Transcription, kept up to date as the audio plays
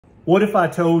What if I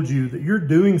told you that you're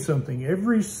doing something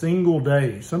every single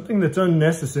day, something that's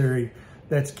unnecessary,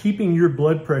 that's keeping your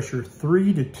blood pressure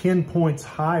 3 to 10 points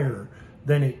higher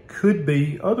than it could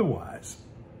be otherwise?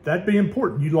 That'd be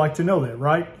important. You'd like to know that,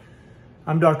 right?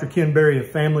 I'm Dr. Ken Berry, a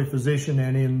family physician,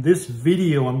 and in this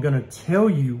video, I'm going to tell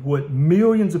you what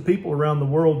millions of people around the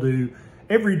world do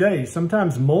every day,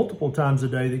 sometimes multiple times a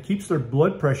day, that keeps their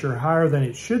blood pressure higher than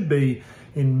it should be,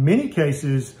 in many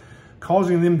cases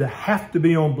causing them to have to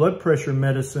be on blood pressure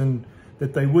medicine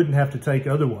that they wouldn't have to take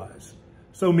otherwise.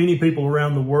 So many people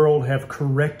around the world have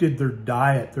corrected their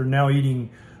diet. They're now eating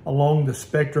along the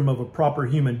spectrum of a proper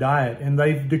human diet, and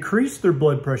they've decreased their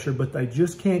blood pressure, but they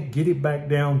just can't get it back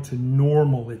down to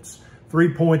normal. It's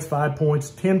 3 points, 5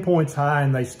 points, 10 points high,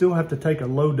 and they still have to take a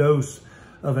low dose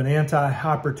of an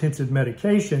antihypertensive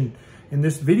medication. In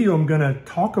this video, I'm going to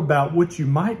talk about what you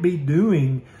might be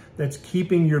doing that's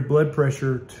keeping your blood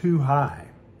pressure too high.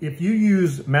 If you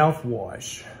use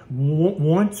mouthwash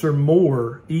once or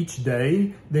more each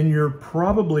day, then you're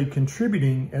probably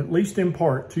contributing, at least in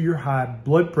part, to your high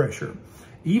blood pressure.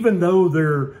 Even though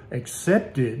they're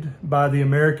accepted by the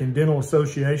American Dental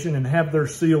Association and have their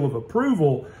seal of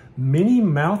approval, many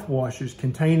mouthwashes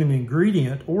contain an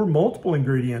ingredient or multiple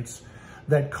ingredients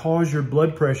that cause your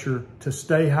blood pressure to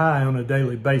stay high on a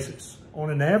daily basis. On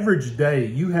an average day,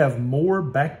 you have more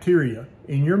bacteria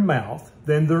in your mouth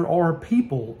than there are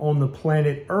people on the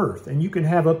planet Earth. And you can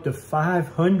have up to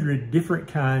 500 different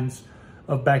kinds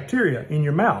of bacteria in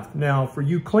your mouth. Now, for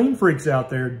you clean freaks out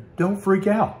there, don't freak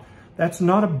out. That's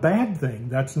not a bad thing.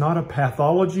 That's not a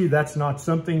pathology. That's not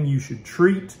something you should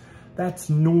treat. That's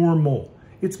normal.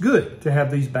 It's good to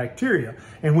have these bacteria.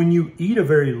 And when you eat a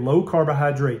very low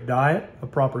carbohydrate diet, a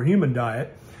proper human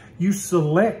diet, you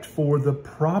select for the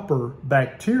proper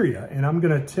bacteria. And I'm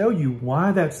going to tell you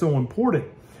why that's so important.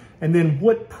 And then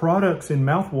what products in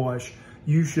mouthwash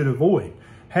you should avoid.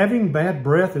 Having bad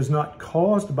breath is not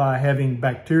caused by having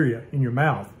bacteria in your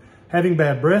mouth. Having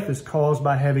bad breath is caused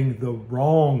by having the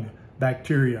wrong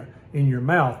bacteria in your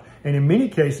mouth. And in many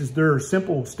cases, there are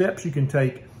simple steps you can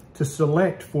take to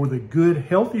select for the good,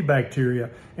 healthy bacteria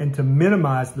and to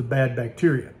minimize the bad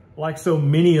bacteria. Like so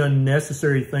many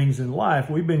unnecessary things in life,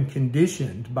 we've been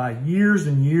conditioned by years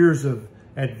and years of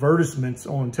advertisements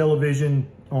on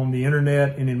television, on the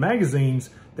internet, and in magazines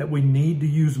that we need to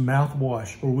use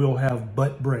mouthwash or we'll have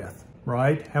butt breath,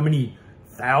 right? How many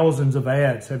thousands of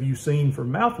ads have you seen for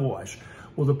mouthwash?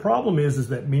 Well, the problem is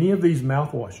that many of these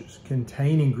mouthwashes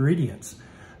contain ingredients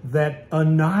that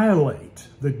annihilate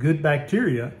the good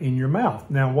bacteria in your mouth.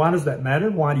 Now, why does that matter?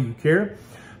 Why do you care?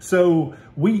 So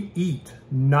we eat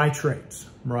nitrates,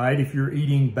 right? If you're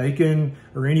eating bacon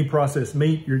or any processed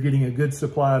meat, you're getting a good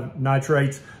supply of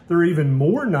nitrates. There are even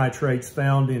more nitrates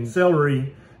found in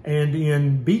celery and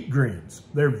in beet greens.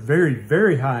 They're very,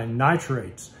 very high in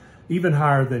nitrates, even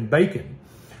higher than bacon.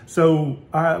 So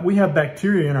we have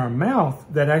bacteria in our mouth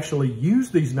that actually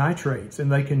use these nitrates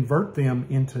and they convert them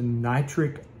into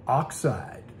nitric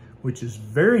oxide, which is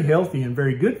very healthy and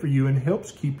very good for you and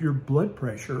helps keep your blood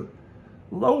pressure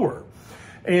lower.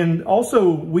 And also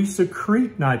we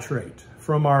secrete nitrate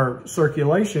from our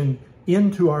circulation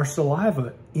into our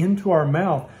saliva, into our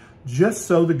mouth, just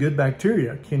so the good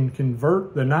bacteria can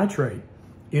convert the nitrate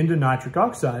into nitric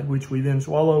oxide, which we then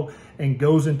swallow and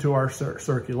goes into our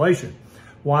circulation.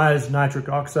 Why is nitric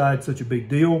oxide such a big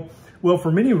deal? Well,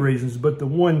 for many reasons, but the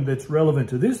one that's relevant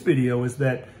to this video is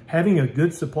that having a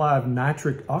good supply of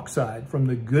nitric oxide from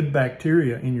the good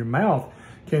bacteria in your mouth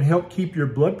can help keep your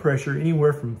blood pressure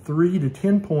anywhere from 3 to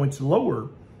 10 points lower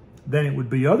than it would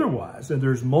be otherwise. And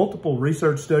there's multiple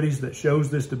research studies that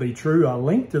shows this to be true. I'll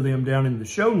link to them down in the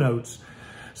show notes.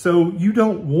 So you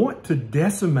don't want to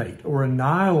decimate or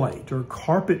annihilate or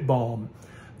carpet bomb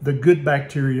the good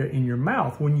bacteria in your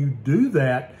mouth. When you do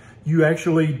that, you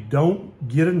actually don't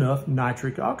get enough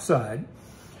nitric oxide,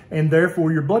 and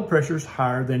therefore your blood pressure is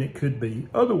higher than it could be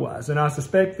otherwise. And I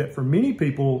suspect that for many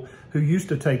people who used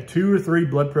to take 2 or 3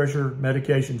 blood pressure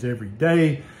medications every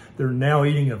day, they're now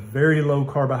eating a very low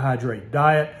carbohydrate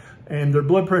diet and their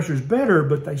blood pressure is better,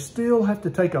 but they still have to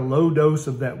take a low dose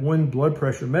of that one blood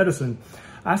pressure medicine.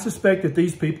 I suspect that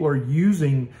these people are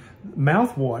using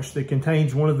mouthwash that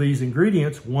contains one of these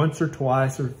ingredients once or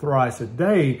twice or thrice a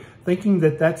day, thinking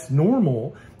that that's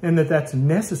normal and that that's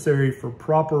necessary for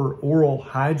proper oral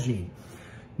hygiene.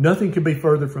 Nothing could be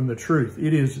further from the truth.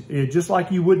 It is just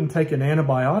like you wouldn't take an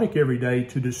antibiotic every day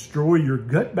to destroy your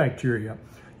gut bacteria.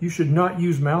 You should not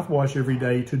use mouthwash every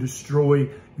day to destroy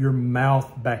your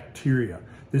mouth bacteria.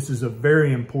 This is a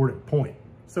very important point.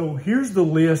 So here's the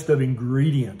list of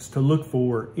ingredients to look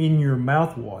for in your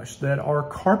mouthwash that are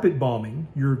carpet bombing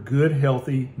your good,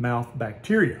 healthy mouth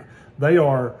bacteria. They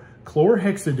are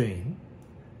chlorhexidine,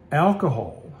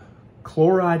 alcohol,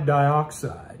 chloride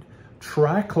dioxide,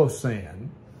 triclosan,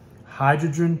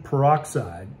 hydrogen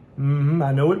peroxide.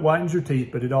 I know it whitens your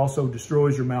teeth, but it also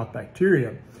destroys your mouth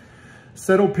bacteria.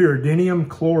 Cetylpyridinium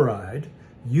chloride,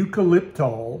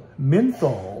 eucalyptol,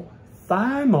 menthol,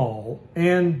 Thymol,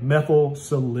 and methyl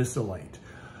salicylate.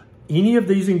 Any of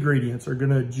these ingredients are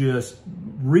going to just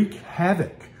wreak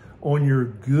havoc on your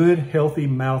good, healthy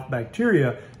mouth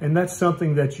bacteria, and that's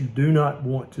something that you do not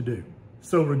want to do.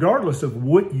 So regardless of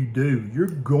what you do, you're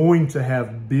going to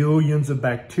have billions of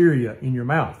bacteria in your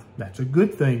mouth. That's a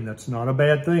good thing. That's not a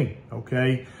bad thing,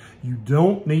 okay? You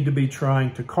don't need to be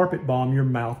trying to carpet bomb your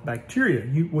mouth bacteria.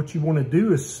 What you want to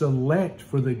do is select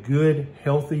for the good,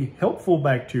 healthy, helpful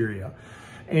bacteria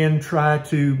and try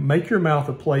to make your mouth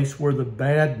a place where the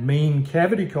bad, mean,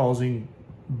 cavity-causing,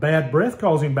 bad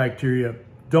breath-causing bacteria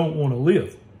don't want to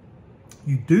live.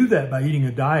 You do that by eating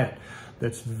a diet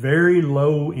that's very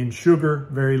low in sugar,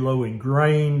 very low in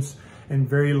grains, and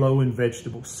very low in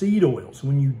vegetable seed oils.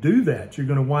 When you do that, you're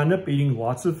going to wind up eating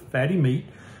lots of fatty meat,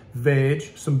 veg,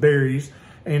 some berries,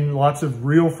 and lots of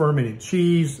real fermented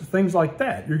cheese, things like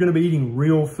that. You're going to be eating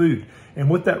real food. And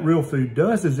what that real food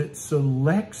does is it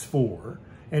selects for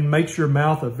and makes your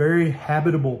mouth a very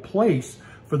habitable place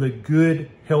for the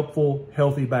good, helpful,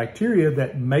 healthy bacteria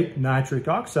that make nitric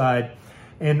oxide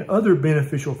and other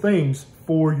beneficial things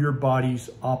for your body's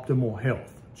optimal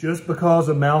health. Just because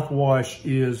a mouthwash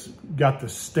is got the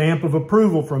stamp of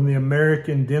approval from the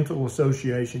American Dental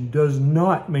Association does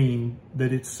not mean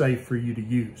that it's safe for you to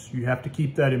use. You have to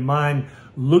keep that in mind.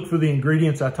 Look for the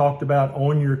ingredients I talked about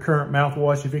on your current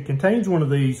mouthwash. If it contains one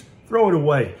of these, throw it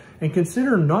away and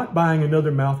consider not buying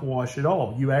another mouthwash at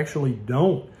all. You actually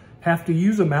don't have to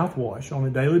use a mouthwash on a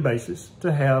daily basis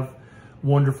to have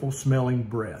wonderful smelling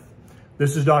breath.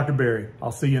 This is Dr. Barry.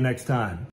 I'll see you next time.